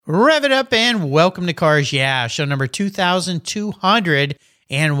Rev it up and welcome to Cars Yeah, show number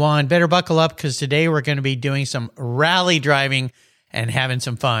 2201. Better buckle up because today we're going to be doing some rally driving and having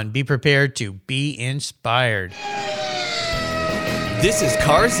some fun. Be prepared to be inspired. This is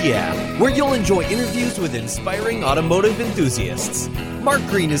Cars Yeah, where you'll enjoy interviews with inspiring automotive enthusiasts. Mark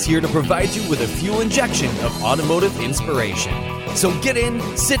Green is here to provide you with a fuel injection of automotive inspiration. So get in,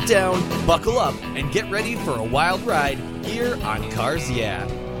 sit down, buckle up, and get ready for a wild ride here on Cars Yeah.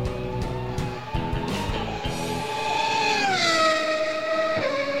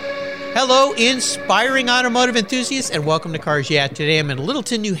 Hello, inspiring automotive enthusiasts, and welcome to Cars Yeah. Today I'm in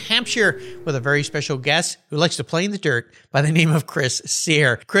Littleton, New Hampshire with a very special guest who likes to play in the dirt by the name of Chris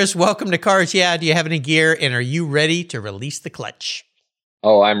Cyr. Chris, welcome to Cars Yeah. Do you have any gear, and are you ready to release the clutch?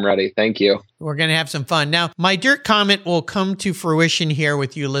 Oh, I'm ready. Thank you. We're going to have some fun. Now, my dirt comment will come to fruition here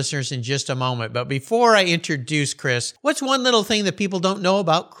with you listeners in just a moment. But before I introduce Chris, what's one little thing that people don't know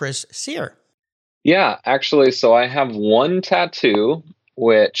about Chris Cyr? Yeah, actually, so I have one tattoo,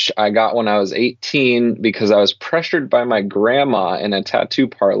 which I got when I was 18 because I was pressured by my grandma in a tattoo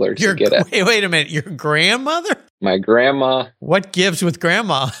parlor to get it. Wait a minute. Your grandmother? My grandma. What gives with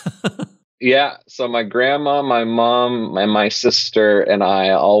grandma? Yeah, so my grandma, my mom, and my sister and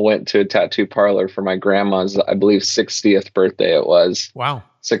I all went to a tattoo parlor for my grandma's, I believe, 60th birthday it was. Wow.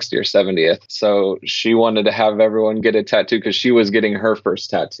 60th or 70th. So she wanted to have everyone get a tattoo because she was getting her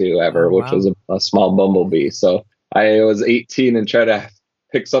first tattoo ever, which was a small bumblebee. So I was 18 and tried to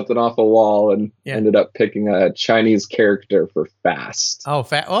pick something off a wall and ended up picking a Chinese character for fast. Oh,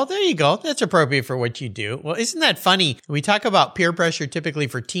 well, there you go. That's appropriate for what you do. Well, isn't that funny? We talk about peer pressure typically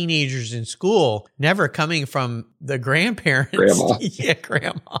for teenagers in school, never coming from the grandparents. Grandma. Yeah,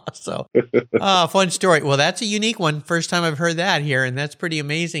 grandma. So, fun story. Well, that's a unique one. First time I've heard that here, and that's pretty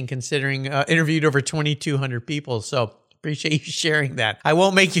amazing considering interviewed over 2,200 people. So, appreciate you sharing that. I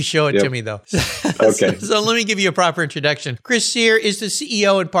won't make you show it to me, though. Okay. So let me give you a proper introduction. Chris Cyr is the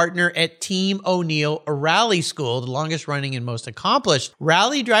CEO and partner at Team O'Neill Rally School, the longest running and most accomplished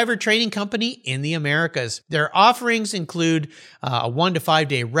rally driver training company in the Americas. Their offerings include a 1 to 5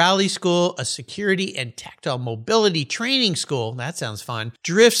 day rally school, a security and tactile mobility training school. That sounds fun.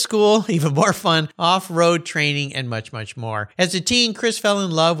 Drift school, even more fun. Off-road training, and much, much more. As a teen, Chris fell in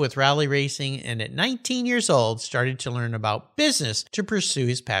love with rally racing and at 19 years old started to learn about business to pursue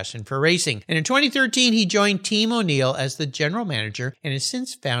his passion for racing. And in 2013, he joined Team O'Neill as the general manager and has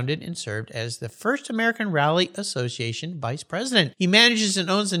since founded and served as the first American Rally Association vice president. He manages and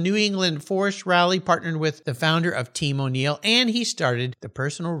owns the New England Forest Rally, partnered with the founder of Team O'Neill, and he started the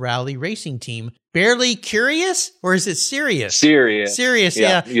personal rally racing team, Barely Curious, or is it Serious? Serious,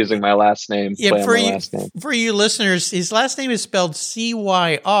 yeah. Using my last name. Yeah, for you listeners, his last name is spelled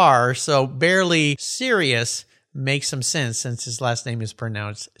C-Y-R, so Barely Serious makes some sense since his last name is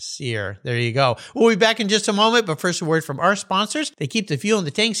pronounced Cyr. There you go. We'll be back in just a moment, but first a word from our sponsors. They keep the fuel in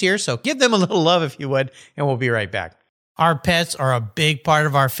the tanks here, so give them a little love if you would, and we'll be right back. Our pets are a big part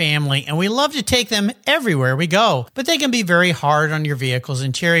of our family, and we love to take them everywhere we go, but they can be very hard on your vehicle's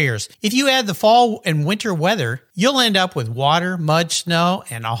interiors. If you add the fall and winter weather, you'll end up with water, mud, snow,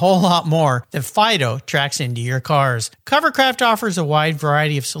 and a whole lot more that Fido tracks into your cars. Covercraft offers a wide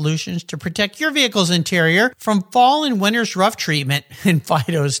variety of solutions to protect your vehicle's interior from fall and winter's rough treatment, and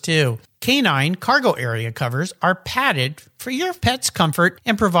Fido's too. Canine cargo area covers are padded for your pet's comfort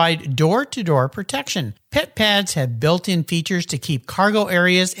and provide door-to-door protection. Pet pads have built-in features to keep cargo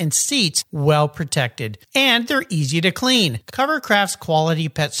areas and seats well protected, and they're easy to clean. Covercraft's quality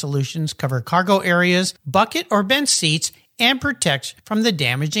pet solutions cover cargo areas, bucket or bench seats, and protects from the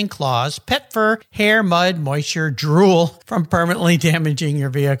damaging claws, pet fur, hair, mud, moisture, drool from permanently damaging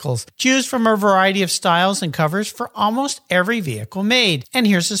your vehicles. Choose from a variety of styles and covers for almost every vehicle made. And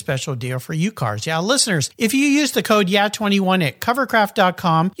here's a special deal for you Cars Yeah listeners. If you use the code YEAH21 at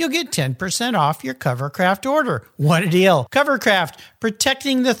covercraft.com, you'll get 10% off your Covercraft order. What a deal. Covercraft,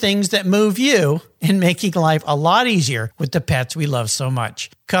 protecting the things that move you and making life a lot easier with the pets we love so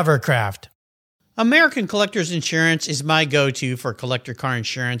much. Covercraft. American Collectors Insurance is my go-to for collector car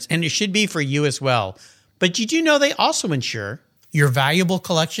insurance, and it should be for you as well. But did you know they also insure your valuable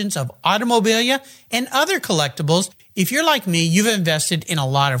collections of automobilia and other collectibles? If you're like me, you've invested in a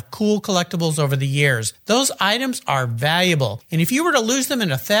lot of cool collectibles over the years. Those items are valuable, and if you were to lose them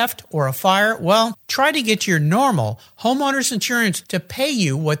in a theft or a fire, well, try to get your normal homeowner's insurance to pay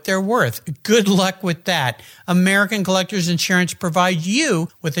you what they're worth. Good luck with that. American Collectors Insurance provides you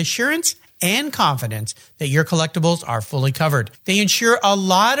with assurance and confidence that your collectibles are fully covered. They insure a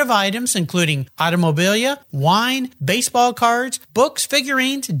lot of items, including automobilia, wine, baseball cards, books,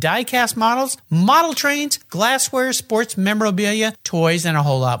 figurines, die-cast models, model trains, glassware, sports memorabilia, toys, and a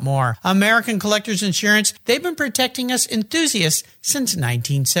whole lot more. American Collectors Insurance, they've been protecting us enthusiasts since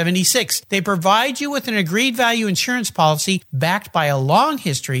 1976. They provide you with an agreed value insurance policy backed by a long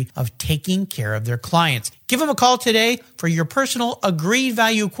history of taking care of their clients. Give them a call today for your personal agreed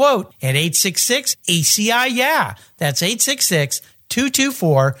value quote at 866-ACI-YEAH. That's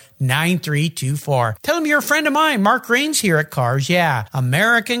 866-224-9324. Tell them you're a friend of mine, Mark Rains here at Cars Yeah,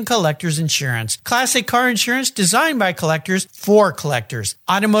 American Collectors Insurance. Classic car insurance designed by collectors for collectors.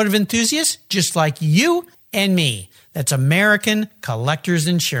 Automotive enthusiasts just like you and me. That's American Collectors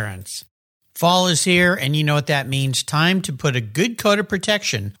Insurance. Fall is here, and you know what that means. Time to put a good coat of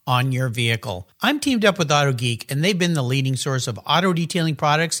protection on your vehicle. I'm teamed up with AutoGeek, and they've been the leading source of auto detailing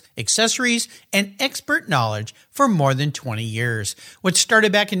products, accessories, and expert knowledge for more than 20 years. What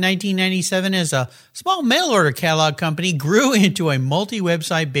started back in 1997 as a small mail-order catalog company grew into a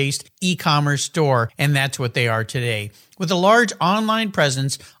multi-website based e-commerce store, and that's what they are today. With a large online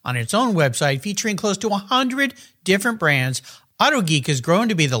presence on its own website featuring close to 100 different brands, AutoGeek has grown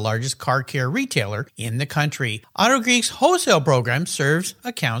to be the largest car care retailer in the country. AutoGeek's wholesale program serves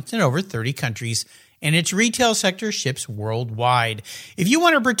accounts in over 30 countries, and its retail sector ships worldwide. If you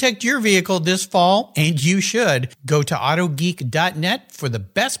want to protect your vehicle this fall, and you should, go to autogeek.net for the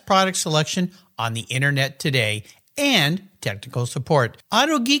best product selection on the internet today and technical support.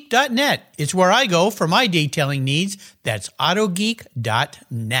 AutoGeek.net is where I go for my detailing needs. That's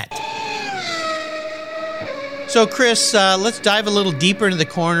autogeek.net. So, Chris, let's dive a little deeper into the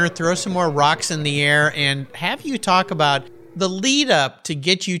corner, throw some more rocks in the air, and have you talk about the lead up to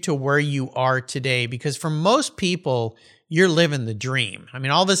get you to where you are today. Because for most people, you're living the dream. I mean,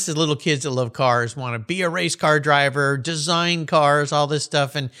 all this little kids that love cars want to be a race car driver, design cars, all this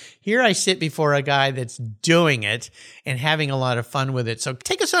stuff. And here I sit before a guy that's doing it and having a lot of fun with it. So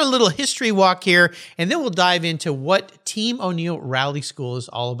take us on a little history walk here, and then we'll dive into what Team O'Neill Rally School is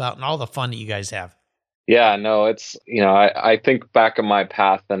all about and all the fun that you guys have. Yeah, no, it's, I think back on my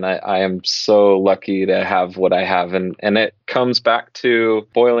path, and I am so lucky to have what I have. And it comes back to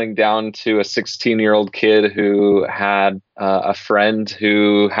boiling down to a 16-year-old kid who had a friend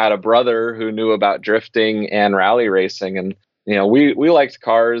who had a brother who knew about drifting and rally racing. And, we liked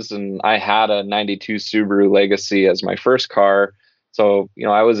cars, and I had a 92 Subaru Legacy as my first car. So,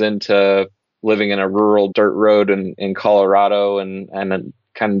 I was into living in a rural dirt road in Colorado and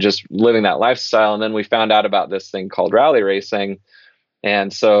kind of just living that lifestyle. And then we found out about this thing called rally racing.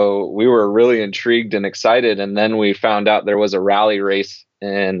 And so we were really intrigued and excited. And then we found out there was a rally race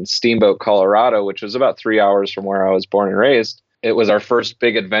in Steamboat, Colorado, which was about 3 hours from where I was born and raised. It was our first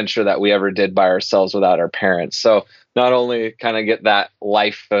big adventure that we ever did by ourselves without our parents. So not only kind of get that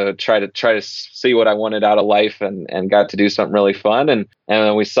life, try to see what I wanted out of life, and got to do something really fun. And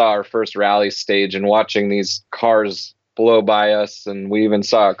then we saw our first rally stage, and watching these cars blow by us, and we even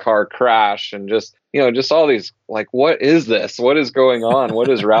saw a car crash, and just all these, like, what is this? What is going on? What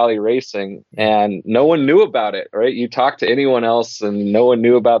is rally racing? And no one knew about it, right? You talk to anyone else and no one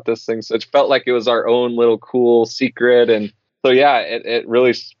knew about this thing. So it felt like it was our own little cool secret. And so, yeah, it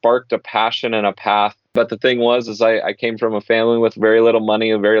really sparked a passion and a path. But the thing is I came from a family with very little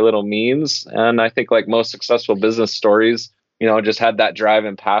money and very little means. And I think, like most successful business stories, just had that drive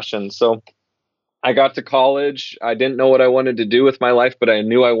and passion. So I got to college. I didn't know what I wanted to do with my life, but I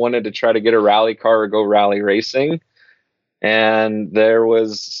knew I wanted to try to get a rally car or go rally racing. And there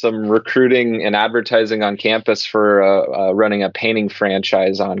was some recruiting and advertising on campus for running a painting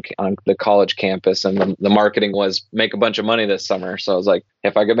franchise on the college campus. And the marketing was make a bunch of money this summer. So I was like,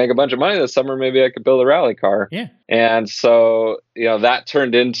 if I could make a bunch of money this summer, maybe I could build a rally car. Yeah. And so, that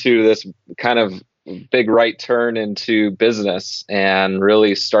turned into this kind of big right turn into business, and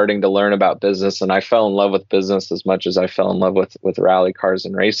really starting to learn about business. And I fell in love with business as much as I fell in love with rally cars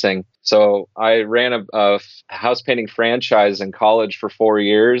and racing. So I ran a house painting franchise in college for 4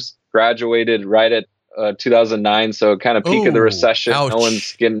 years, graduated right at 2009. So kind of peak of the recession. Ouch. No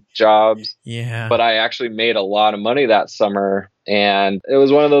one's getting jobs. Yeah. But I actually made a lot of money that summer. And it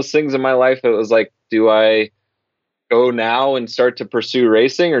was one of those things in my life. It was like, do I go now and start to pursue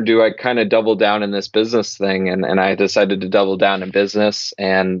racing, or do I kind of double down in this business thing? And I decided to double down in business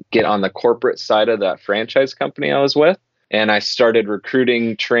and get on the corporate side of that franchise company I was with. And I started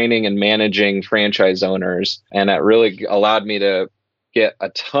recruiting, training, and managing franchise owners. And that really allowed me to get a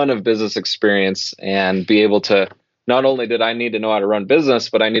ton of business experience and be able to, not only did I need to know how to run business,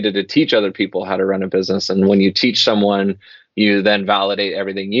 but I needed to teach other people how to run a business. And when you teach someone, you then validate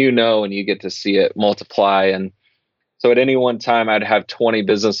everything you know, and you get to see it multiply. And so at any one time, I'd have 20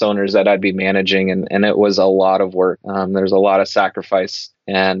 business owners that I'd be managing, and it was a lot of work. There's a lot of sacrifice.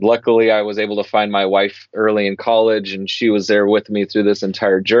 And luckily, I was able to find my wife early in college, and she was there with me through this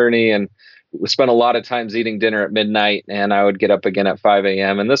entire journey. And we spent a lot of times eating dinner at midnight, and I would get up again at 5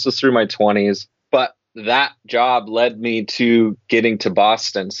 a.m. And this was through my 20s. But that job led me to getting to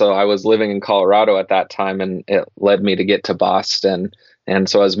Boston. So I was living in Colorado at that time, and it led me to get to Boston. And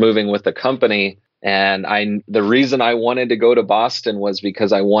so I was moving with the company. And the reason I wanted to go to Boston was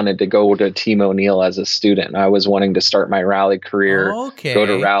because I wanted to go to Team O'Neill as a student. I was wanting to start my rally career, go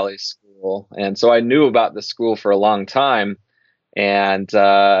to rally school. And so I knew about the school for a long time. And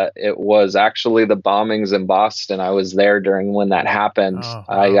it was actually the bombings in Boston. I was there during when that happened. Oh,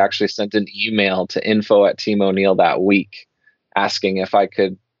 wow. I actually sent an email to info@Team O'Neill that week asking if I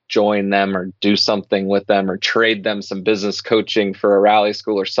could join them or do something with them or trade them some business coaching for a rally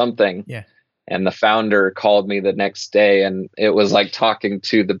school or something. Yeah. And the founder called me the next day, and it was like talking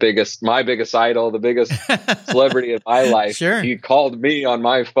to my biggest idol, the biggest celebrity in my life. Sure. He called me on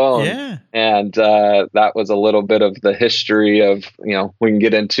my phone. Yeah. And that was a little bit of the history of, we can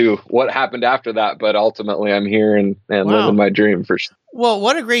get into what happened after that, but ultimately I'm here and living my dream for sure. Well,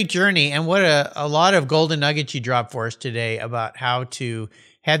 what a great journey, and what a lot of golden nuggets you dropped for us today about how to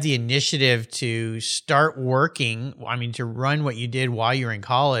have the initiative to start working. I mean, to run what you did while you were in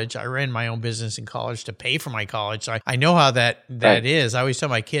college. I ran my own business in college to pay for my college. So I know how that Right. is. I always tell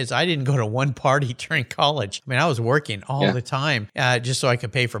my kids, I didn't go to one party during college. I mean, I was working all the time just so I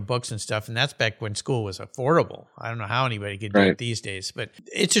could pay for books and stuff. And that's back when school was affordable. I don't know how anybody could do it these days, but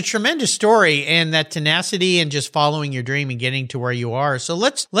it's a tremendous story, and that tenacity and just following your dream and getting to where you are. So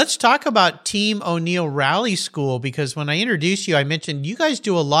let's talk about Team O'Neill Rally School, because when I introduced you, I mentioned you guys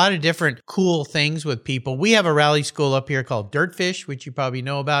do a lot of different cool things with people. We have a rally school up here called Dirtfish, which you probably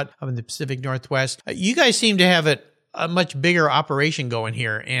know about, up in the Pacific Northwest. You guys seem to have a much bigger operation going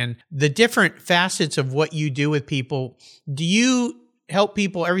here, and the different facets of what you do with people. Do you help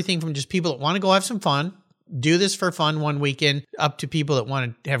people, everything from just people that want to go have some fun, do this for fun one weekend, up to people that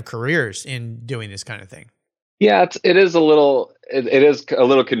want to have careers in doing this kind of thing? Yeah, it is a little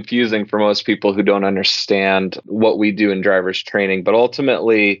confusing for most people who don't understand what we do in driver's training. But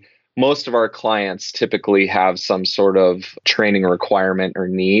ultimately, most of our clients typically have some sort of training requirement or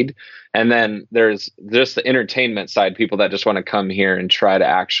need. And then there's just the entertainment side, people that just want to come here and try to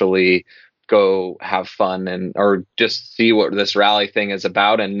actually go have fun or just see what this rally thing is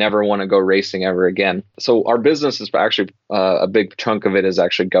about and never want to go racing ever again. So our business is actually a big chunk of it is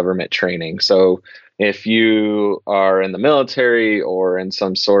actually government training. So if you are in the military or in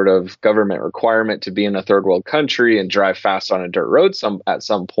some sort of government requirement to be in a third world country and drive fast on a dirt road at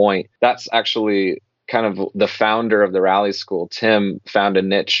some point, that's actually kind of the founder of the rally school. Tim found a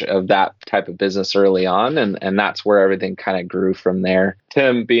niche of that type of business early on, and that's where everything kind of grew from there.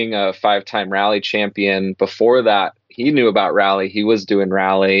 Tim being a 5-time rally champion, before that, he knew about rally. He was doing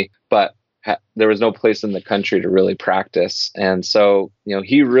rally, but there was no place in the country to really practice. And so,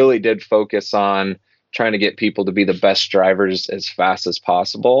 he really did focus on trying to get people to be the best drivers as fast as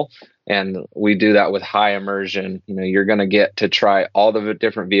possible. And we do that with high immersion. You're going to get to try all the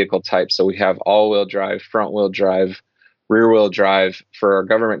different vehicle types. So we have all-wheel drive, front-wheel drive, rear-wheel drive for our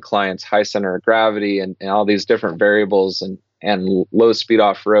government clients, high center of gravity, and all these different variables, and low-speed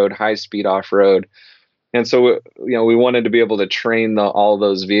off-road, high-speed off-road. And so, we wanted to be able to train all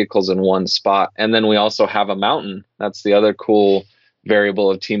those vehicles in one spot. And then we also have a mountain. That's the other cool variable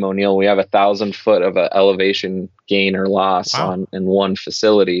of Team O'Neill. We have 1,000 foot of elevation gain or loss in one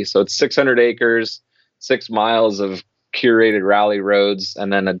facility. So it's 600 acres, 6 miles of curated rally roads,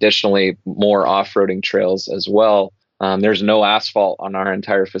 and then additionally more off-roading trails as well. There's no asphalt on our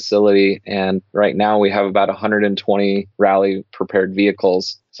entire facility. And right now we have about 120 rally prepared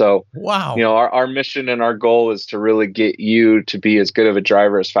vehicles. So, our mission and our goal is to really get you to be as good of a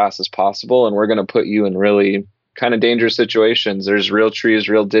driver as fast as possible. And we're going to put you in really kind of dangerous situations. There's real trees,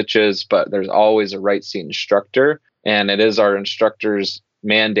 real ditches, but there's always a right seat instructor. And it is our instructor's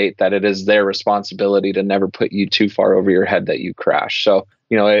mandate that it is their responsibility to never put you too far over your head that you crash. So,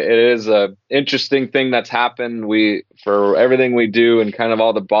 it is a interesting thing that's happened. For everything we do and kind of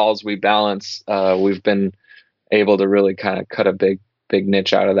all the balls we balance, we've been able to really kind of cut a big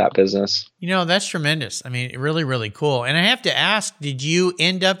niche out of that business. That's tremendous. I mean, really, really cool. And I have to ask, did you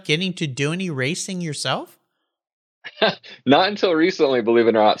end up getting to do any racing yourself? Not until recently, believe it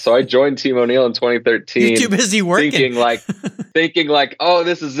or not. So I joined Team O'Neill in 2013. You're too busy working. Thinking like, oh,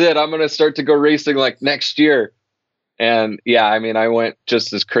 this is it. I'm going to start to go racing like next year. And yeah, I mean, I went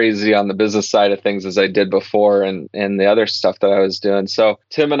just as crazy on the business side of things as I did before and the other stuff that I was doing. So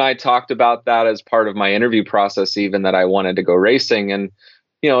Tim and I talked about that as part of my interview process, even that I wanted to go racing. And,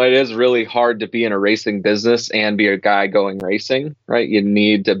 it is really hard to be in a racing business and be a guy going racing, right? You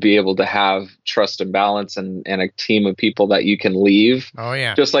need to be able to have trust and balance and a team of people that you can leave. Oh,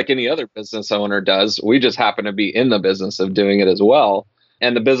 yeah. Just like any other business owner does. We just happen to be in the business of doing it as well.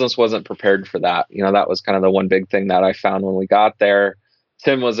 And the business wasn't prepared for that. That was kind of the one big thing that I found when we got there.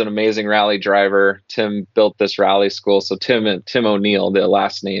 Tim was an amazing rally driver. Tim built this rally school. So Tim O'Neill, the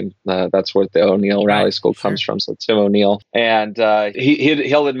last name, that's where the O'Neill Rally School comes from. So Tim O'Neill. And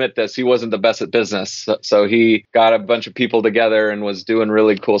he'll admit this. He wasn't the best at business. So he got a bunch of people together and was doing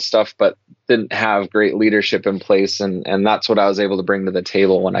really cool stuff, but didn't have great leadership in place. And that's what I was able to bring to the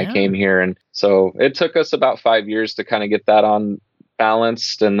table when I came here. And so it took us about 5 years to kind of get that on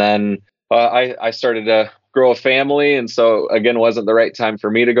balanced. And then I started to grow a family. And so again, wasn't the right time for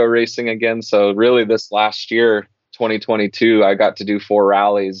me to go racing again. So really this last year, 2022, I got to do 4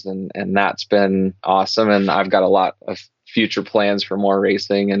 rallies and that's been awesome. And I've got a lot of future plans for more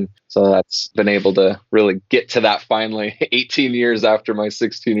racing. And so that's been able to really get to that finally 18 years after my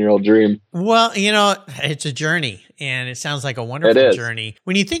 16-year-old dream. Well, it's a journey and it sounds like a wonderful journey.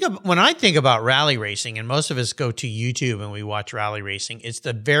 When I think about rally racing, and most of us go to YouTube and we watch rally racing, it's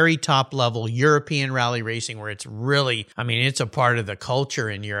the very top level European rally racing where it's really, it's a part of the culture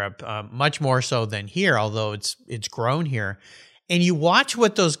in Europe, much more so than here, although it's grown here. And you watch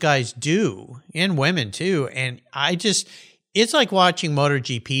what those guys do, and women too. And it's like watching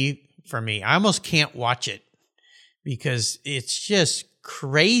MotoGP for me. I almost can't watch it because it's just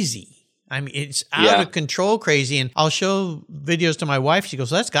crazy. It's out of control crazy. And I'll show videos to my wife. She goes,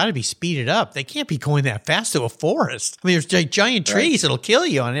 that's got to be speeded up. They can't be going that fast to a forest. There's giant trees that'll kill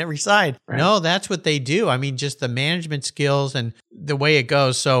you on every side. Right. No, that's what they do. Just the management skills and the way it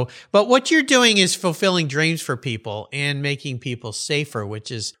goes. So, but what you're doing is fulfilling dreams for people and making people safer,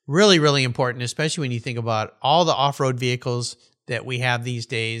 which is really, really important, especially when you think about all the off-road vehicles that we have these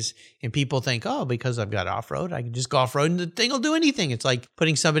days. And people think, because I've got off-road, I can just go off-road and the thing will do anything. It's like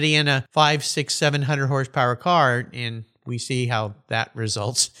putting somebody in a 500, 600, 700 horsepower car, and we see how that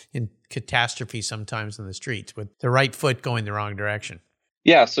results in catastrophe sometimes in the streets with the right foot going the wrong direction.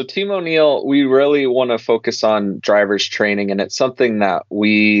 Yeah, so Team O'Neill, we really want to focus on drivers training, and it's something that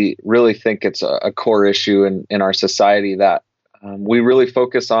we really think it's a core issue in our society, that we really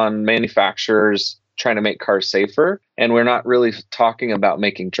focus on manufacturers trying to make cars safer, and we're not really talking about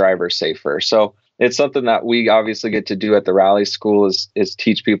making drivers safer. So it's something that we obviously get to do at the rally school is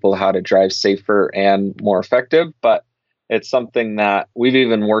teach people how to drive safer and more effective. But it's something that we've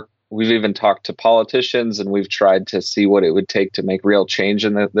even talked to politicians, and we've tried to see what it would take to make real change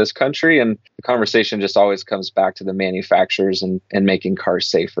in this country. And the conversation just always comes back to the manufacturers and making cars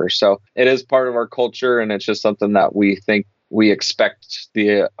safer. So it is part of our culture, and it's just something that we think we expect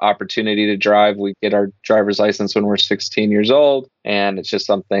the opportunity to drive. We get our driver's license when we're 16 years old. And it's just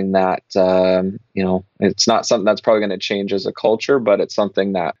something that, it's not something that's probably going to change as a culture, but it's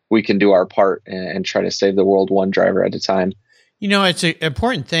something that we can do our part and try to save the world one driver at a time. It's an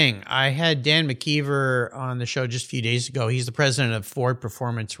important thing. I had Dan McKeever on the show just a few days ago. He's the president of Ford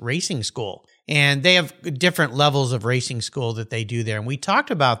Performance Racing School. And they have different levels of racing school that they do there. And we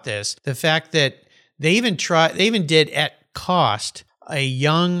talked about this, the fact that they even did at cost a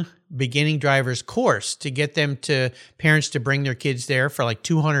young beginning driver's course to get them to parents to bring their kids there for like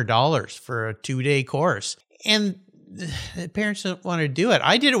 $200 for a 2-day course. And the parents don't want to do it.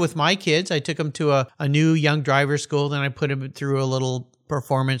 I did it with my kids. I took them to a new young driver school. Then I put them through a little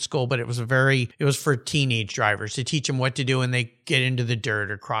performance school, but it was for teenage drivers to teach them what to do when they get into the dirt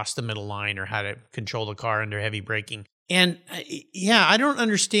or cross the middle line or how to control the car under heavy braking. And I don't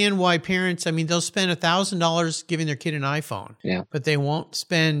understand why parents, they'll spend $1,000 giving their kid an iPhone, but they won't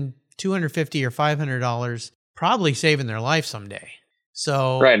spend $250 or $500 probably saving their life someday.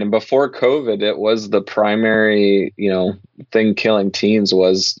 So right. And before COVID, it was the primary, thing killing teens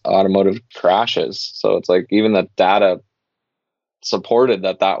was automotive crashes. So it's like even the data supported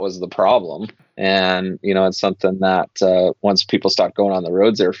that was the problem. And, it's something that once people stopped going on the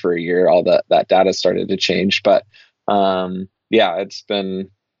roads there for a year, all that data started to change. But it's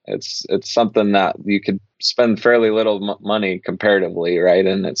something that you could spend fairly little money comparatively, right?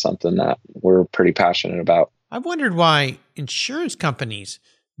 And it's something that we're pretty passionate about. I've wondered why insurance companies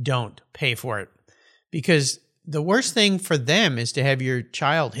don't pay for it, because the worst thing for them is to have your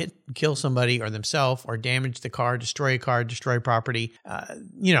child kill somebody or themselves or damage the car, destroy property.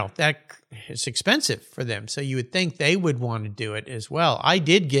 That is expensive for them. So you would think they would want to do it as well. I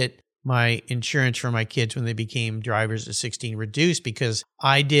did get my insurance for my kids when they became drivers at 16 reduced because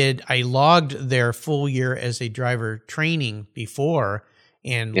I logged their full year as a driver training before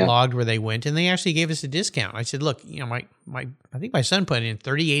and logged where they went, and they actually gave us a discount. I said, look, I think my son put in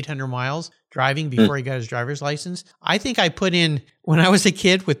 3,800 miles driving before he got his driver's license. I think I put in, when I was a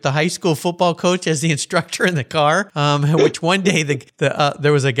kid with the high school football coach as the instructor in the car, which one day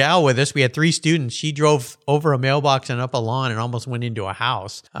there was a gal with us. We had 3 students. She drove over a mailbox and up a lawn and almost went into a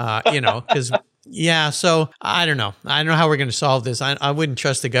house, because so I don't know. I don't know how we're going to solve this. I wouldn't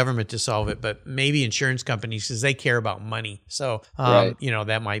trust the government to solve it, but maybe insurance companies because they care about money. So,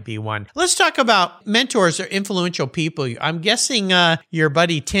 that might be one. Let's talk about mentors or influential people. I'm guessing your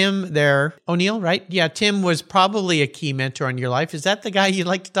buddy Tim there, O'Neill, right? Yeah, Tim was probably a key mentor in your life. Is that the guy you'd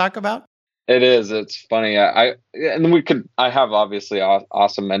like to talk about? It is. It's funny. I have obviously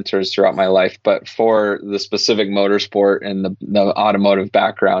awesome mentors throughout my life, but for the specific motorsport and the automotive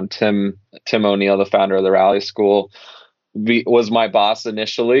background, Tim O'Neill, the founder of the Rally School, was my boss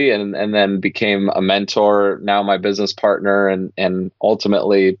initially, and then became a mentor. Now my business partner, and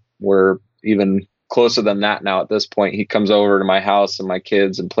ultimately we're even closer than that now at this point. He comes over to my house and my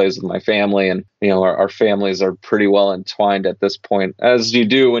kids and plays with my family, and our families are pretty well entwined at this point, as you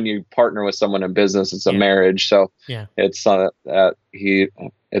do when you partner with someone in business. It's a marriage, so it's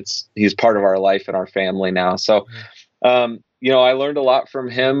he's part of our life and our family now. So I learned a lot from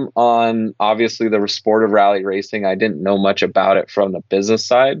him on obviously the sport of rally racing. I didn't know much about it from the business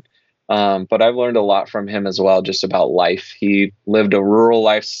side. But I've learned a lot from him as well, just about life. He lived a rural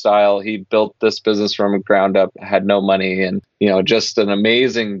lifestyle. He built this business from the ground up, had no money, and, just an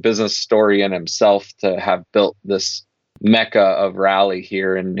amazing business story in himself to have built this mecca of rally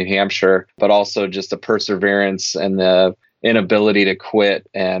here in New Hampshire, but also just the perseverance and the inability to quit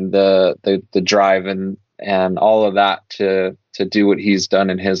and the drive and all of that to do what he's done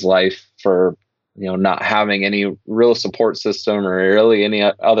in his life for not having any real support system or really any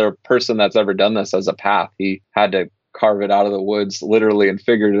other person that's ever done this as a path. He had to carve it out of the woods, literally and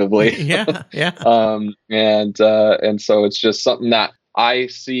figuratively. And so it's just something that I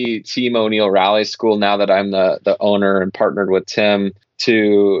see Team O'Neill Rally School, now that I'm the owner and partnered with Tim,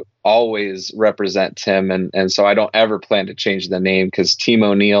 to always represent Tim. And so I don't ever plan to change the name, because Team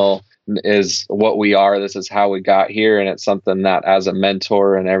O'Neill is what we are. This is how we got here. And it's something that, as a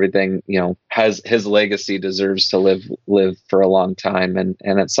mentor and everything, has his legacy deserves to live for a long time. And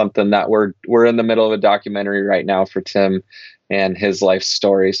it's something that we're in the middle of a documentary right now for Tim and his life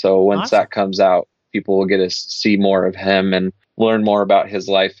story. So once that comes out, people will get to see more of him and learn more about his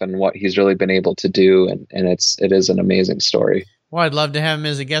life and what he's really been able to do. And it is an amazing story. Well, I'd love to have him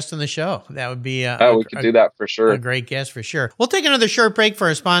as a guest on the show. That would be we could do that for sure. A great guest for sure. We'll take another short break for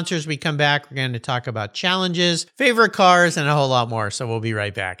our sponsors. We come back, we're going to talk about challenges, favorite cars, and a whole lot more. So we'll be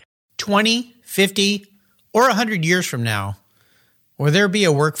right back. 20, 50, or 100 years from now, will there be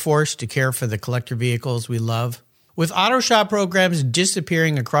a workforce to care for the collector vehicles we love? With auto shop programs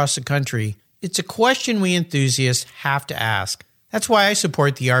disappearing across the country, it's a question we enthusiasts have to ask. That's why I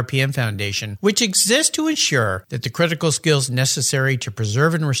support the RPM Foundation, which exists to ensure that the critical skills necessary to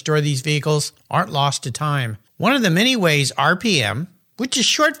preserve and restore these vehicles aren't lost to time. One of the many ways RPM, which is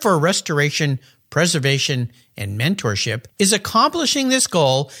short for Restoration, Preservation, and Mentorship, is accomplishing this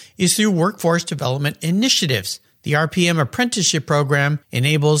goal is through workforce development initiatives. The RPM Apprenticeship Program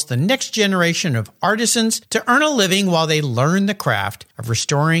enables the next generation of artisans to earn a living while they learn the craft of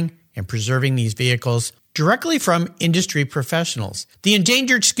restoring and preserving these vehicles directly from industry professionals. The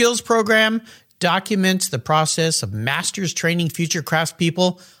Endangered Skills Program documents the process of masters training future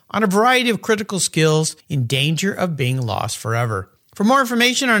craftspeople on a variety of critical skills in danger of being lost forever. For more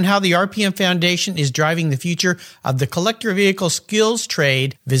information on how the RPM Foundation is driving the future of the collector vehicle skills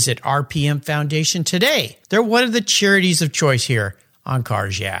trade, visit RPM Foundation today. They're one of the charities of choice here on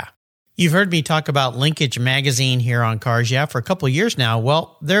Cars Yeah! You've heard me talk about Linkage Magazine here on Cars Yeah! For a couple of years now.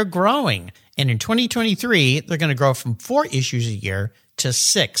 Well, they're growing. And in 2023, they're going to grow from 4 issues a year to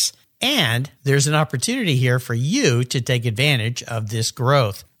 6. And there's an opportunity here for you to take advantage of this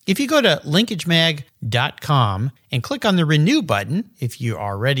growth. If you go to linkagemag.com and click on the Renew button, if you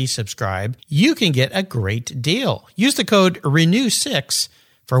already subscribe, you can get a great deal. Use the code RENEW6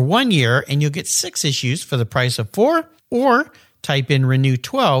 for 1 year, and you'll get 6 issues for the price of 4, or type in Renew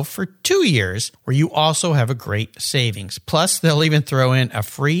 12 for 2 years, where you also have a great savings. Plus, they'll even throw in a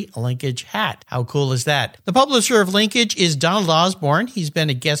free Linkage hat. How cool is that? The publisher of Linkage is Donald Osborne. He's been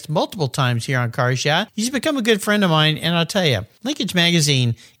a guest multiple times here on Cars Yeah! He's become a good friend of mine, and I'll tell you, Linkage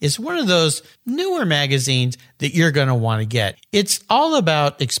Magazine is one of those newer magazines that you're going to want to get. It's all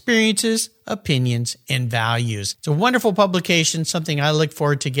about experiences, opinions, and values. It's a wonderful publication, something I look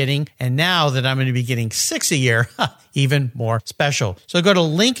forward to getting. And now that I'm going to be getting 6 a year, even more special. So go to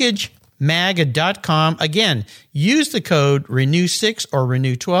linkagemag.com. Again, use the code RENEW6 or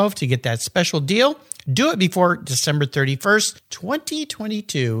RENEW12 to get that special deal. Do it before December 31st,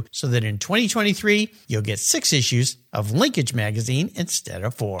 2022, so that in 2023, you'll get 6 issues of Linkage Magazine instead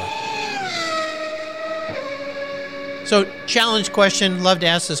of 4. So, challenge question. Love to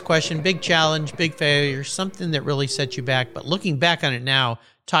ask this question. Big challenge, big failure, something that really set you back, but looking back on it now,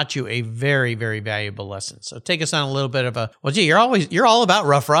 taught you a very, very valuable lesson. So take us on a little bit of you're all about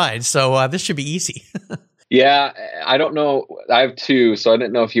rough rides, so this should be easy. Yeah, I don't know. I have 2, so I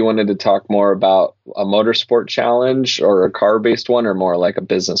didn't know if you wanted to talk more about a motorsport challenge or a car-based one, or more like a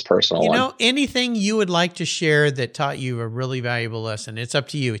business personal one. You know, anything you would like to share that taught you a really valuable lesson. It's up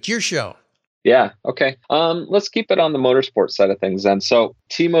to you. It's your show. Yeah. Okay. Let's keep it on the motorsport side of things then. So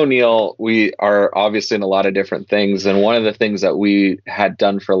Team O'Neill, we are obviously in a lot of different things. And one of the things that we had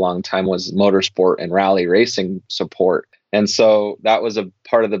done for a long time was motorsport and rally racing support. And so that was a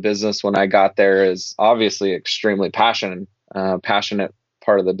part of the business when I got there, is obviously extremely passionate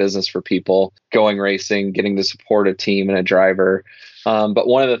part of the business for people going racing, getting to support a team and a driver. But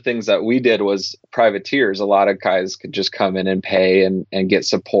one of the things that we did was privateers. A lot of guys could just come in and pay and get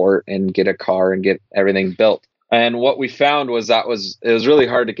support and get a car and get everything built. And what we found was it was really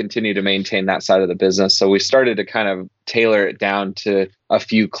hard to continue to maintain that side of the business. So we started to kind of tailor it down to a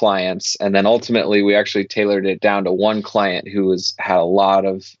few clients. And then ultimately we actually tailored it down to one client who had a lot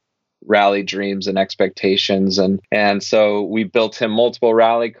of rally dreams and expectations. And so we built him multiple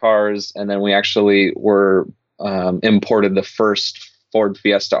rally cars. And then we actually imported the first Ford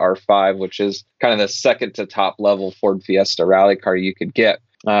Fiesta R5, which is kind of the second to top level Ford Fiesta rally car you could get.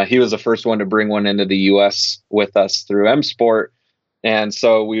 He was the first one to bring one into the US with us through M Sport. And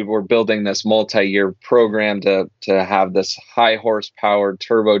so we were building this multi-year program to have this high horsepower,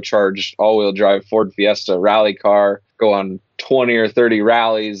 turbocharged, all-wheel drive Ford Fiesta rally car go on 20 or 30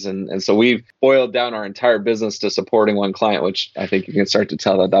 rallies. And so we've boiled down our entire business to supporting one client, which I think you can start to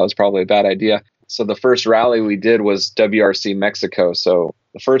tell that was probably a bad idea. So the first rally we did was WRC Mexico. So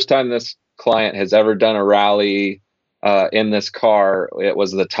the first time this client has ever done a rally in this car, it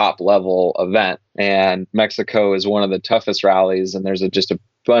was the top level event. And Mexico is one of the toughest rallies. And there's just a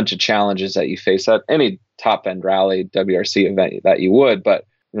bunch of challenges that you face at any top end rally, WRC event that you would, but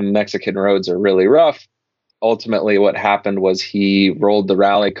the Mexican roads are really rough. Ultimately, what happened was he rolled the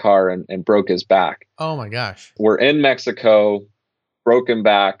rally car and broke his back. Oh my gosh. We're in Mexico, broken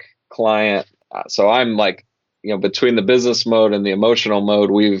back, client. So I'm like, between the business mode and the emotional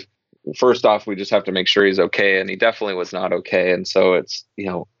mode, first off, we just have to make sure he's okay. And he definitely was not okay. And so it's,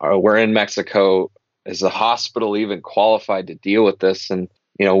 we're in Mexico. Is the hospital even qualified to deal with this? And,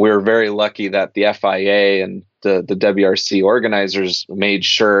 we're very lucky that the FIA and the WRC organizers made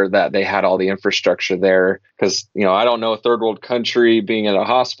sure that they had all the infrastructure there. Because, I don't know a third world country being in a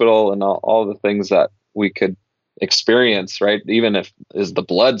hospital and all the things that we could experience, right? Even if, is the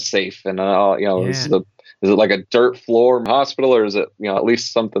blood safe and is it like a dirt floor hospital, or is it at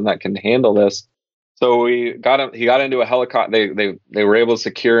least something that can handle this? So he got into a helicopter. They were able to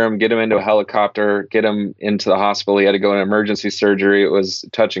secure him, get him into a helicopter, get him into the hospital. He had to go in emergency surgery. It was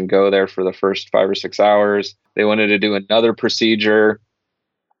touch and go there for the first 5 or 6 hours. They wanted to do another procedure.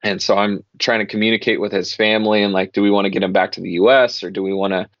 And so I'm trying to communicate with his family and do we want to get him back to the US, or do we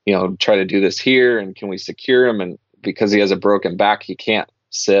want to, try to do this here? And can we secure him? And because he has a broken back, he can't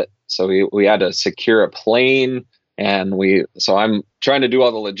sit. So we had to secure a plane, so I'm trying to do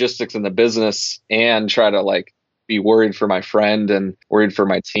all the logistics in the business and try to be worried for my friend and worried for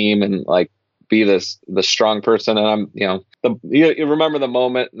my team and be the strong person. And I'm, you remember the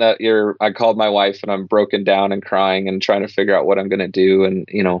moment that I called my wife and I'm broken down and crying and trying to figure out what I'm going to do. And,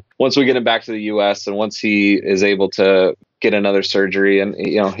 once we get him back to the US and once he is able to get another surgery and,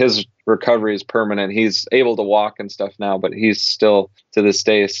 his recovery is permanent, he's able to walk and stuff now, but he's still to this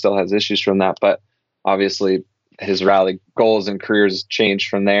day still has issues from that. But obviously his rally goals and careers changed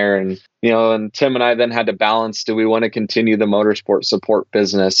from there. And, and Tim and I then had to balance, do we want to continue the motorsport support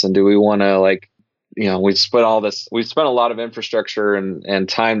business? And do we want to we spent a lot of infrastructure and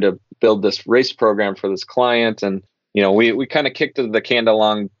time to build this race program for this client. And, we kind of kicked the can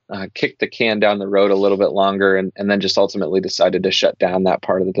down the road a little bit longer and then just ultimately decided to shut down that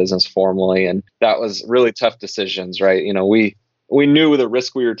part of the business formally. And that was really tough decisions, right? We knew the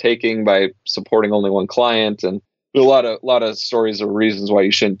risk we were taking by supporting only one client, and a lot of stories or reasons why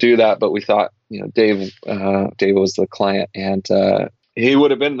you shouldn't do that. But we thought, Dave was the client, and he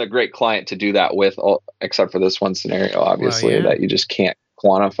would have been the great client to do that with, except for this one scenario, obviously, that you just can't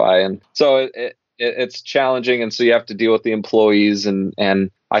quantify. And so it's challenging. And so you have to deal with the employees, and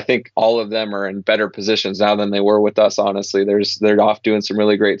I think all of them are in better positions now than they were with us. Honestly, they're off doing some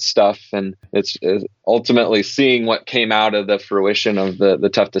really great stuff, and it's ultimately seeing what came out of the fruition of the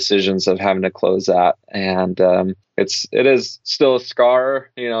tough decisions of having to close that. And it is still a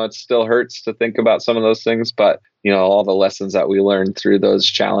scar. It still hurts to think about some of those things, but all the lessons that we learned through those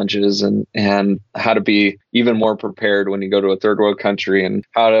challenges, and how to be even more prepared when you go to a third world country, and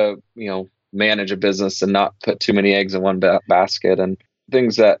how to manage a business and not put too many eggs in one basket, and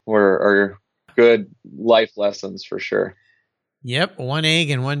things that are good life lessons for sure. Yep, one egg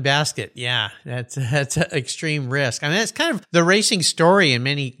in one basket. Yeah, that's an extreme risk. I mean, that's kind of the racing story. And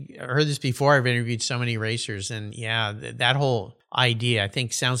I heard this before. I've interviewed so many racers, and yeah, that whole idea, I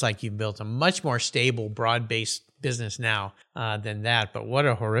think, sounds like you've built a much more stable, broad-based business now than that. But what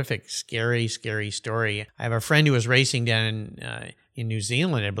a horrific, scary, scary story. I have a friend who was racing down in New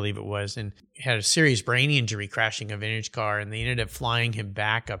Zealand, I believe it was, and had a serious brain injury crashing a vintage car, and they ended up flying him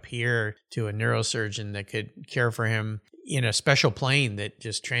back up here to a neurosurgeon that could care for him in a special plane that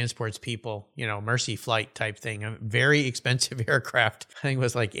just transports people, Mercy flight type thing. A very expensive aircraft. I think it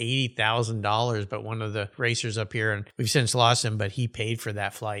was like $80,000, but one of the racers up here, and we've since lost him, but he paid for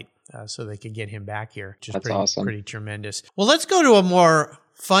that flight so they could get him back here, which is awesome. Pretty tremendous. Well, let's go to a more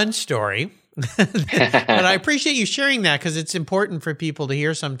fun story. But I appreciate you sharing that, because it's important for people to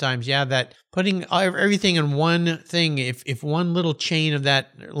hear sometimes. Yeah, that putting everything in one thing, if one little chain of that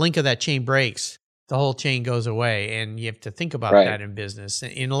link of that chain breaks, the whole chain goes away, and you have to think about that in business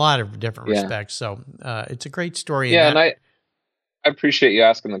in a lot of different respects. So it's a great story. Yeah, and I appreciate you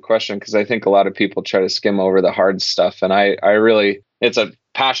asking the question, because I think a lot of people try to skim over the hard stuff, and I really, it's a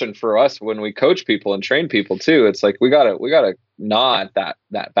passion for us when we coach people and train people too. It's like we gotta gnaw at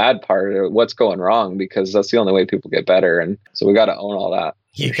that bad part of what's going wrong, because that's the only way people get better, and so we got to own all that.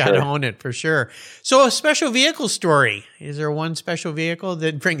 You got to own it for sure. So a special vehicle story. Is there one special vehicle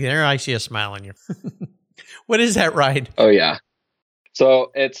that there? I see a smile on you. What is that ride? Oh yeah.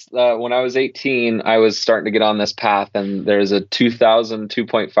 So it's when I was 18, I was starting to get on this path, and there's a 2000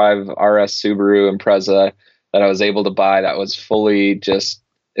 2.5 RS Subaru Impreza that I was able to buy that was fully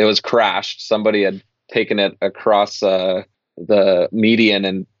it was crashed. Somebody had taken it across the median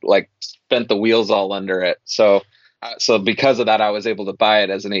and like bent the wheels all under it. So because of that, I was able to buy it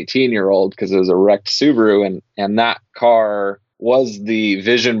as an 18-year-old, because it was a wrecked Subaru, and that car was the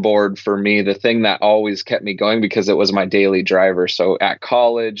vision board for me, the thing that always kept me going, because it was my daily driver. So at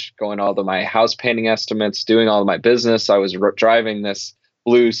college, going all to my house painting estimates, doing all of my business, I was driving this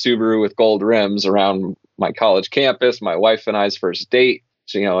blue Subaru with gold rims around my college campus, my wife and I's first date.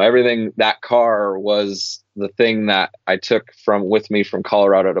 So, everything, that car was the thing that I took with me from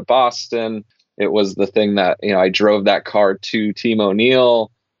Colorado to Boston. It was the thing that, I drove that car to Team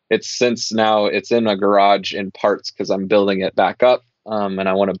O'Neill. It's in a garage in parts, because I'm building it back up. And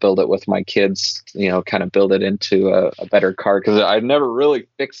I want to build it with my kids, kind of build it into a better car, because I never really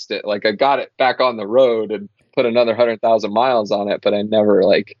fixed it. Like, I got it back on the road and put another 100,000 miles on it, but I never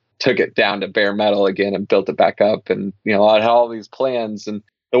took it down to bare metal again and built it back up. And, I had all these plans. And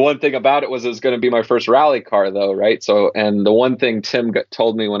the one thing about it was going to be my first rally car though. Right. So, and the one thing Tim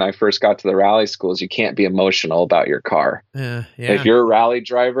told me when I first got to the rally school is you can't be emotional about your car. Yeah. If you're a rally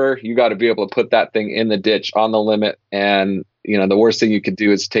driver, you got to be able to put that thing in the ditch on the limit. And, the worst thing you could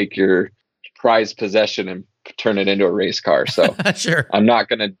do is take your prized possession and turn it into a race car. So sure. I'm not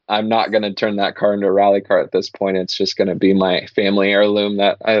going to turn that car into a rally car at this point. It's just going to be my family heirloom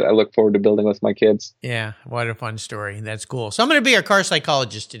that I look forward to building with my kids. Yeah. What a fun story. That's cool. So I'm going to be your car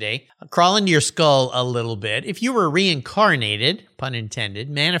psychologist today. I'll crawl into your skull a little bit. If you were reincarnated, pun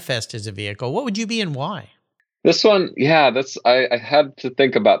intended, manifest as a vehicle, what would you be and why? This one, yeah, I had to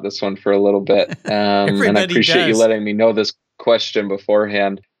think about this one for a little bit. And I appreciate you letting me know this question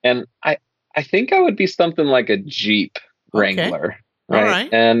beforehand. And I think I would be something like a Jeep Wrangler. Okay. Right? All right.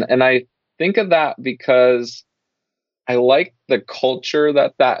 And I think of that because I like the culture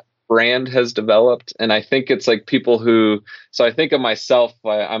that brand has developed. And I think it's like people so I think of myself,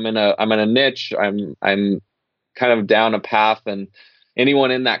 I'm in a niche, I'm kind of down a path, and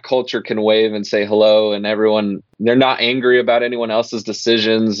anyone in that culture can wave and say hello, and everyone, they're not angry about anyone else's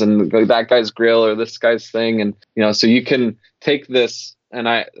decisions and that guy's grill or this guy's thing. And, so you can take this,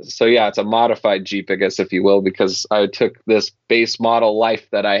 it's a modified Jeep, I guess, if you will, because I took this base model life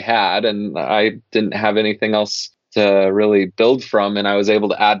that I had and I didn't have anything else to really build from. And I was able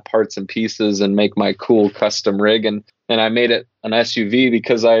to add parts and pieces and make my cool custom rig. And I made it an SUV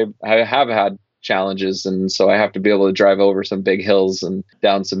because I have had challenges. And so I have to be able to drive over some big hills and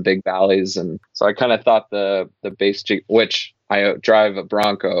down some big valleys. And so I kind of thought the base Jeep, which I drive a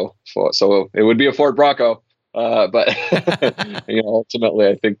Bronco, so it would be a Ford Bronco. But ultimately,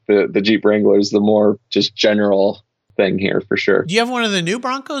 I think the Jeep Wrangler is the more just general thing here for sure. Do you have one of the new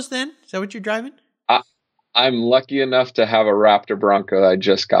Broncos then? Is that what you're driving? I'm lucky enough to have a Raptor Bronco I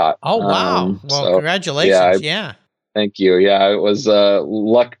just got. Oh, wow. Well, congratulations. Yeah. Thank you. Yeah, it was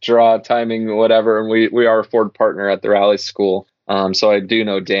luck, draw, timing, whatever. And we are a Ford partner at the Rally School. So I do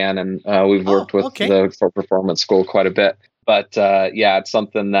know Dan, and we've worked with the Ford Performance School quite a bit. But it's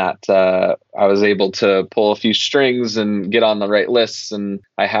something that I was able to pull a few strings and get on the right lists, and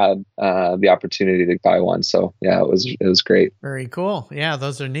I had the opportunity to buy one. So yeah, it was great. Very cool. Yeah,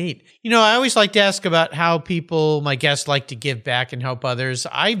 those are neat. I always like to ask about how my guests like to give back and help others.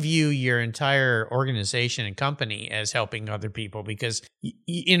 I view your entire organization and company as helping other people because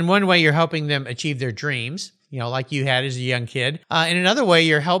in one way you're helping them achieve their dreams, like you had as a young kid. In another way,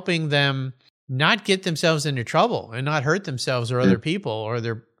 you're helping them not get themselves into trouble and not hurt themselves or other people or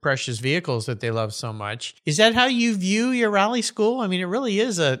their precious vehicles that they love so much. Is that how you view your Rally School? I mean, it really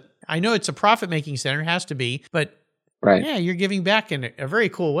is I know it's a profit-making center, it has to be, but yeah, you're giving back in a very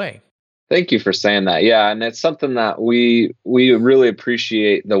cool way. Thank you for saying that. Yeah, and it's something that we really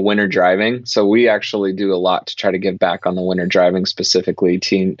appreciate the winter driving. So we actually do a lot to try to give back on the winter driving, specifically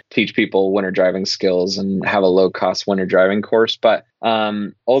teach people winter driving skills and have a low-cost winter driving course. But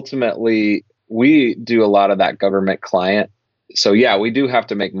ultimately, we do a lot of that government client. So yeah, we do have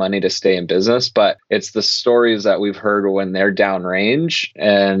to make money to stay in business, but it's the stories that we've heard when they're downrange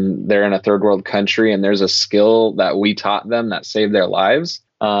and they're in a third world country and there's a skill that we taught them that saved their lives.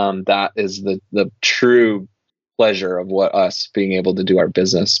 That is the true pleasure of us being able to do our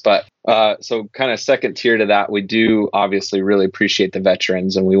business. But so kind of second tier to that, we do obviously really appreciate the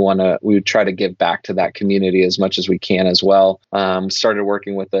veterans, and we try to give back to that community as much as we can as well. Started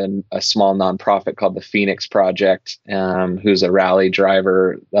working with a small nonprofit called the Phoenix Project, who's a rally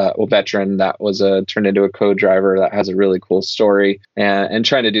driver, a veteran that was turned into a co-driver that has a really cool story, and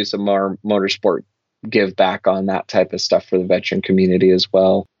trying to do some more motorsport give back on that type of stuff for the veteran community as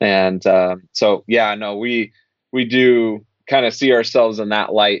well. And we do kind of see ourselves in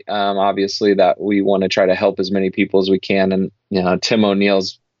that light. Obviously, that we want to try to help as many people as we can. And Tim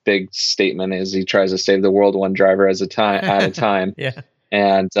O'Neill's big statement is he tries to save the world one driver at a time. Yeah.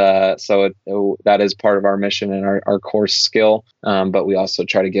 And that is part of our mission and our core skill. But we also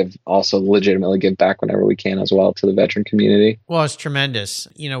try to legitimately give back whenever we can as well to the veteran community. Well, it's tremendous.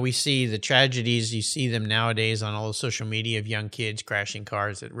 We see the tragedies. You see them nowadays on all the social media of young kids crashing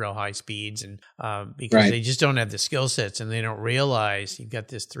cars at real high speeds, and because they just don't have the skill sets and they don't realize you've got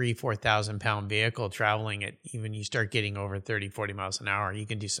this 3,000-4,000 pound vehicle traveling at even you start getting over 30-40 miles an hour, you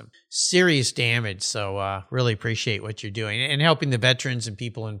can do some serious damage. So really appreciate what you're doing and helping the veterans and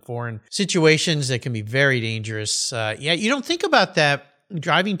people in foreign situations that can be very dangerous. You don't think about that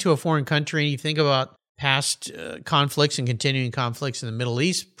driving to a foreign country, and you think about past conflicts and continuing conflicts in the Middle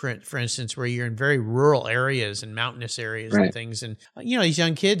East, for instance, where you're in very rural areas and mountainous areas and things. And, these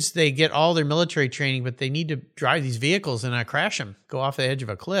young kids, they get all their military training, but they need to drive these vehicles and not crash them, go off the edge of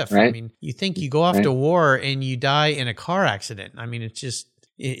a cliff. Right. I mean, you think you go off to war and you die in a car accident. I mean,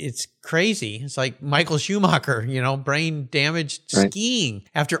 it's crazy. It's like Michael Schumacher, brain damaged skiing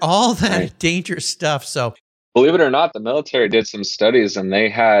after all that dangerous stuff. So, believe it or not, the military did some studies and they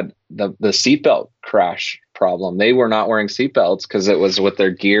had the seatbelt crash problem. They were not wearing seatbelts because it was with their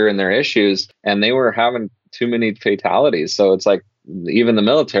gear and their issues, and they were having too many fatalities. So it's like even the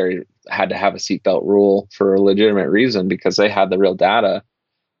military had to have a seatbelt rule for a legitimate reason because they had the real data.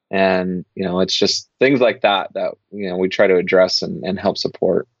 And, it's just things like that we try to address and help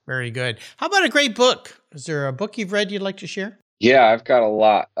support. Very good. How about a great book? Is there a book you've read you'd like to share? Yeah, I've got a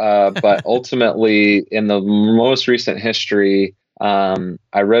lot. But ultimately, in the most recent history,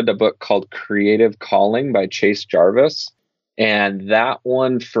 I read a book called Creative Calling by Chase Jarvis. And that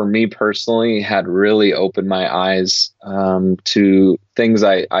one, for me personally, had really opened my eyes to things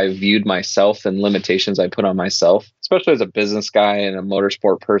I viewed myself and limitations I put on myself, especially as a business guy and a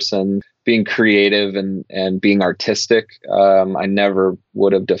motorsport person, being creative and being artistic. I never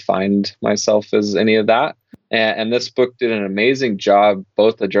would have defined myself as any of that. And this book did an amazing job,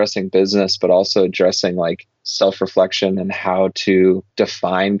 both addressing business, but also addressing like self-reflection and how to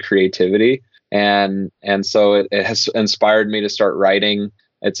define creativity. And so it has inspired me to start writing.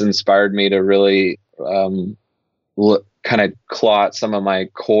 It's inspired me to really kind of claw at some of my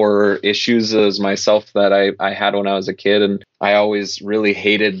core issues as myself that I had when I was a kid. And I always really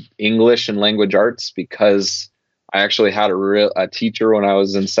hated English and language arts because I actually had a teacher when I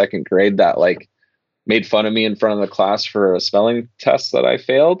was in second grade that like made fun of me in front of the class for a spelling test that I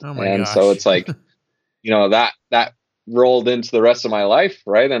failed. Oh my gosh. So it's like, that rolled into the rest of my life,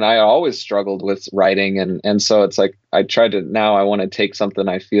 right? And I always struggled with writing, and so it's like I want to take something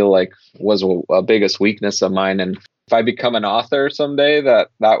I feel like was a biggest weakness of mine, and if I become an author someday, that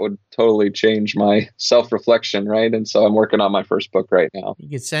would totally change my self-reflection, right? And so I'm working on my first book right now. You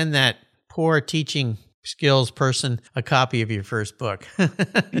could send that poor teaching skills person a copy of your first book.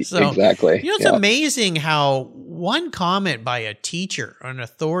 Exactly. It's amazing how one comment by a teacher or an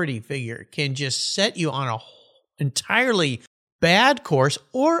authority figure can just set you on a entirely bad course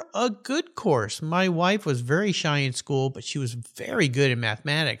or a good course. My wife was very shy in school, but she was very good at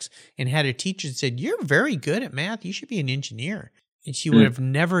mathematics and had a teacher that said, "You're very good at math. You should be an engineer." And she would have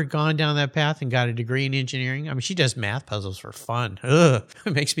never gone down that path and got a degree in engineering. I mean, she does math puzzles for fun. Ugh,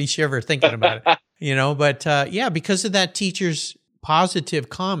 it makes me shiver thinking about it. But because of that teacher's positive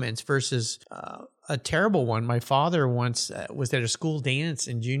comments versus a terrible one. My father once was at a school dance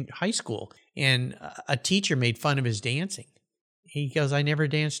in high school, and a teacher made fun of his dancing. He goes, "I never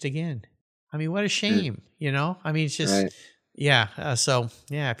danced again." I mean, what a shame, I mean, it's just, right.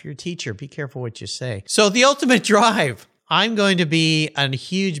 If you're a teacher, be careful what you say. So the ultimate drive. I'm going to be a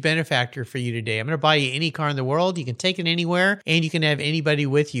huge benefactor for you today. I'm going to buy you any car in the world. You can take it anywhere, and you can have anybody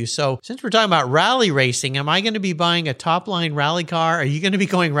with you. So since we're talking about rally racing, am I going to be buying a top-line rally car? Are you going to be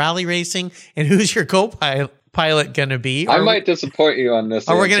going rally racing? And who's your co-pilot going to be? I might disappoint you on this.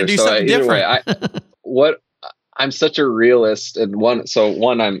 Or we're going to do something different. I'm such a realist, and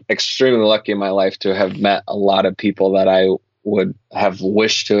I'm extremely lucky in my life to have met a lot of people that I would have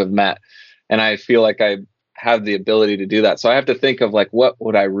wished to have met, and I feel like I have the ability to do that. So I have to think of like, what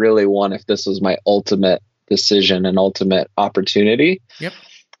would I really want if this was my ultimate decision and ultimate opportunity? Yep.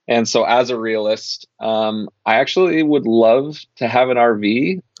 And so as a realist, I actually would love to have an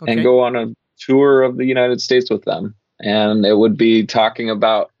RV and go on a tour of the United States with them. And it would be talking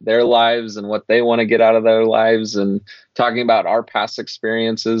about their lives and what they want to get out of their lives, and talking about our past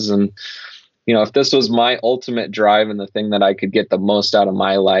experiences. And, if this was my ultimate drive and the thing that I could get the most out of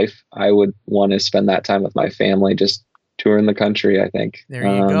my life, I would want to spend that time with my family, just touring the country, I think. There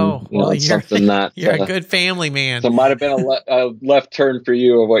you go. Well, it's something that you're a good family man. So it might have been a left turn for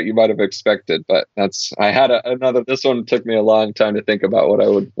you of what you might have expected, but this one took me a long time to think about what I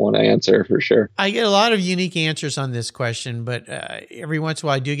would want to answer for sure. I get a lot of unique answers on this question, but every once in a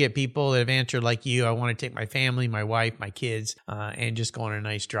while I do get people that have answered like you. I want to take my family, my wife, my kids, and just go on a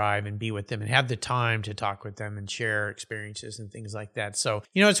nice drive and be with them and have the time to talk with them and share experiences and things like that. So,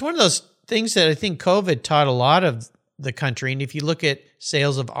 it's one of those things that I think COVID taught a lot of the country. And if you look at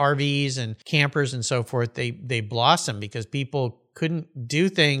sales of RVs and campers and so forth, they blossomed because people couldn't do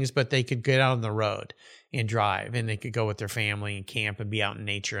things, but they could get out on the road and drive, and they could go with their family and camp and be out in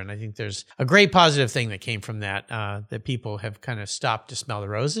nature. And I think there's a great positive thing that came from that, that people have kind of stopped to smell the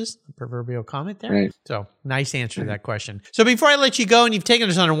roses, the proverbial comment there. Right. So nice answer to that question. So before I let you go, and you've taken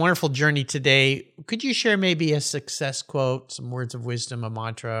us on a wonderful journey today, could you share maybe a success quote, some words of wisdom, a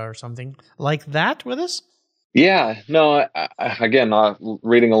mantra or something like that with us? Yeah, no, again,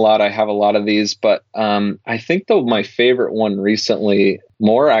 reading a lot, I have a lot of these, but I think my favorite one recently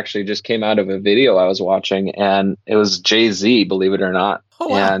more actually just came out of a video I was watching, and it was Jay-Z, believe it or not. Oh,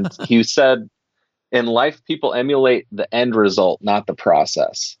 wow. And he said, in life, people emulate the end result, not the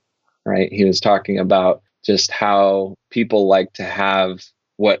process, right? He was talking about just how people like to have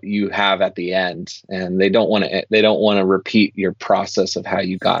what you have at the end, and they don't want to repeat your process of how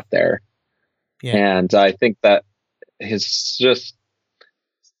you got there. Yeah. And I think that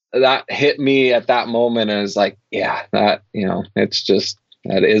that hit me at that moment, and it's like, yeah, that, it's just,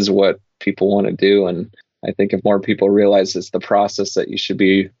 that is what people want to do. And I think if more people realize it's the process that you should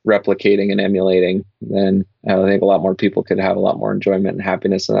be replicating and emulating, then I think a lot more people could have a lot more enjoyment and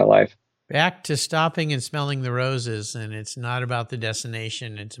happiness in their life. Back to stopping and smelling the roses, and it's not about the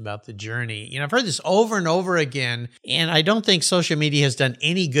destination, it's about the journey. I've heard this over and over again, and I don't think social media has done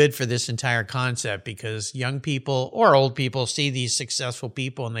any good for this entire concept, because young people or old people see these successful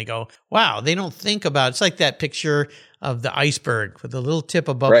people and they go, wow, they don't think about, it's like that picture of the iceberg with the little tip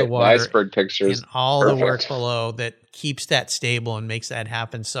above the water. The iceberg pictures. And all the work below that keeps that stable and makes that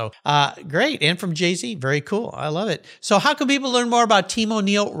happen. So great. And from Jay-Z, very cool. I love it. So how can people learn more about Team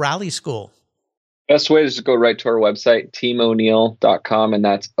O'Neill Rally School? Best way is to go right to our website, teamoneil.com, and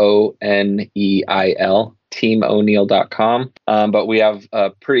that's ONEIL, teamoneil.com. But we have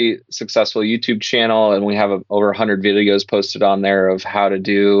a pretty successful YouTube channel, and we have over 100 videos posted on there of how to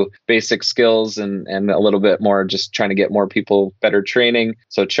do basic skills and a little bit more, just trying to get more people better training.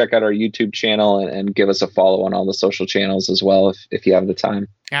 So check out our YouTube channel and give us a follow on all the social channels as well if you have the time.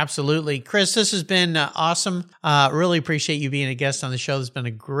 Absolutely. Chris, this has been awesome. Really appreciate you being a guest on the show. This has been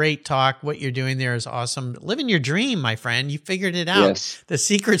a great talk. What you're doing there is awesome. Living your dream, my friend. You figured it out. Yes. The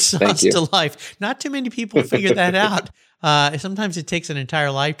secret sauce to life. Not too many people figure that out. Sometimes it takes an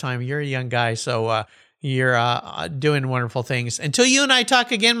entire lifetime. You're a young guy, so you're doing wonderful things. Until you and I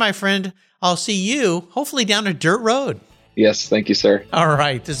talk again, my friend, I'll see you hopefully down a dirt road. Yes, thank you, sir. All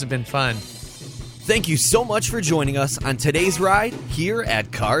right. This has been fun. Thank you so much for joining us on today's ride here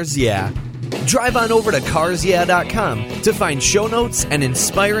at Cars Yeah. Drive on over to carsyeah.com to find show notes and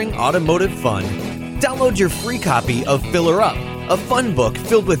inspiring automotive fun. Download your free copy of Filler Up, a fun book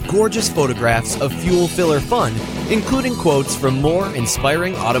filled with gorgeous photographs of fuel filler fun, including quotes from more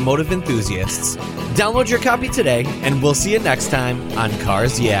inspiring automotive enthusiasts. Download your copy today, and we'll see you next time on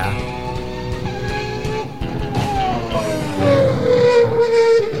Cars Yeah.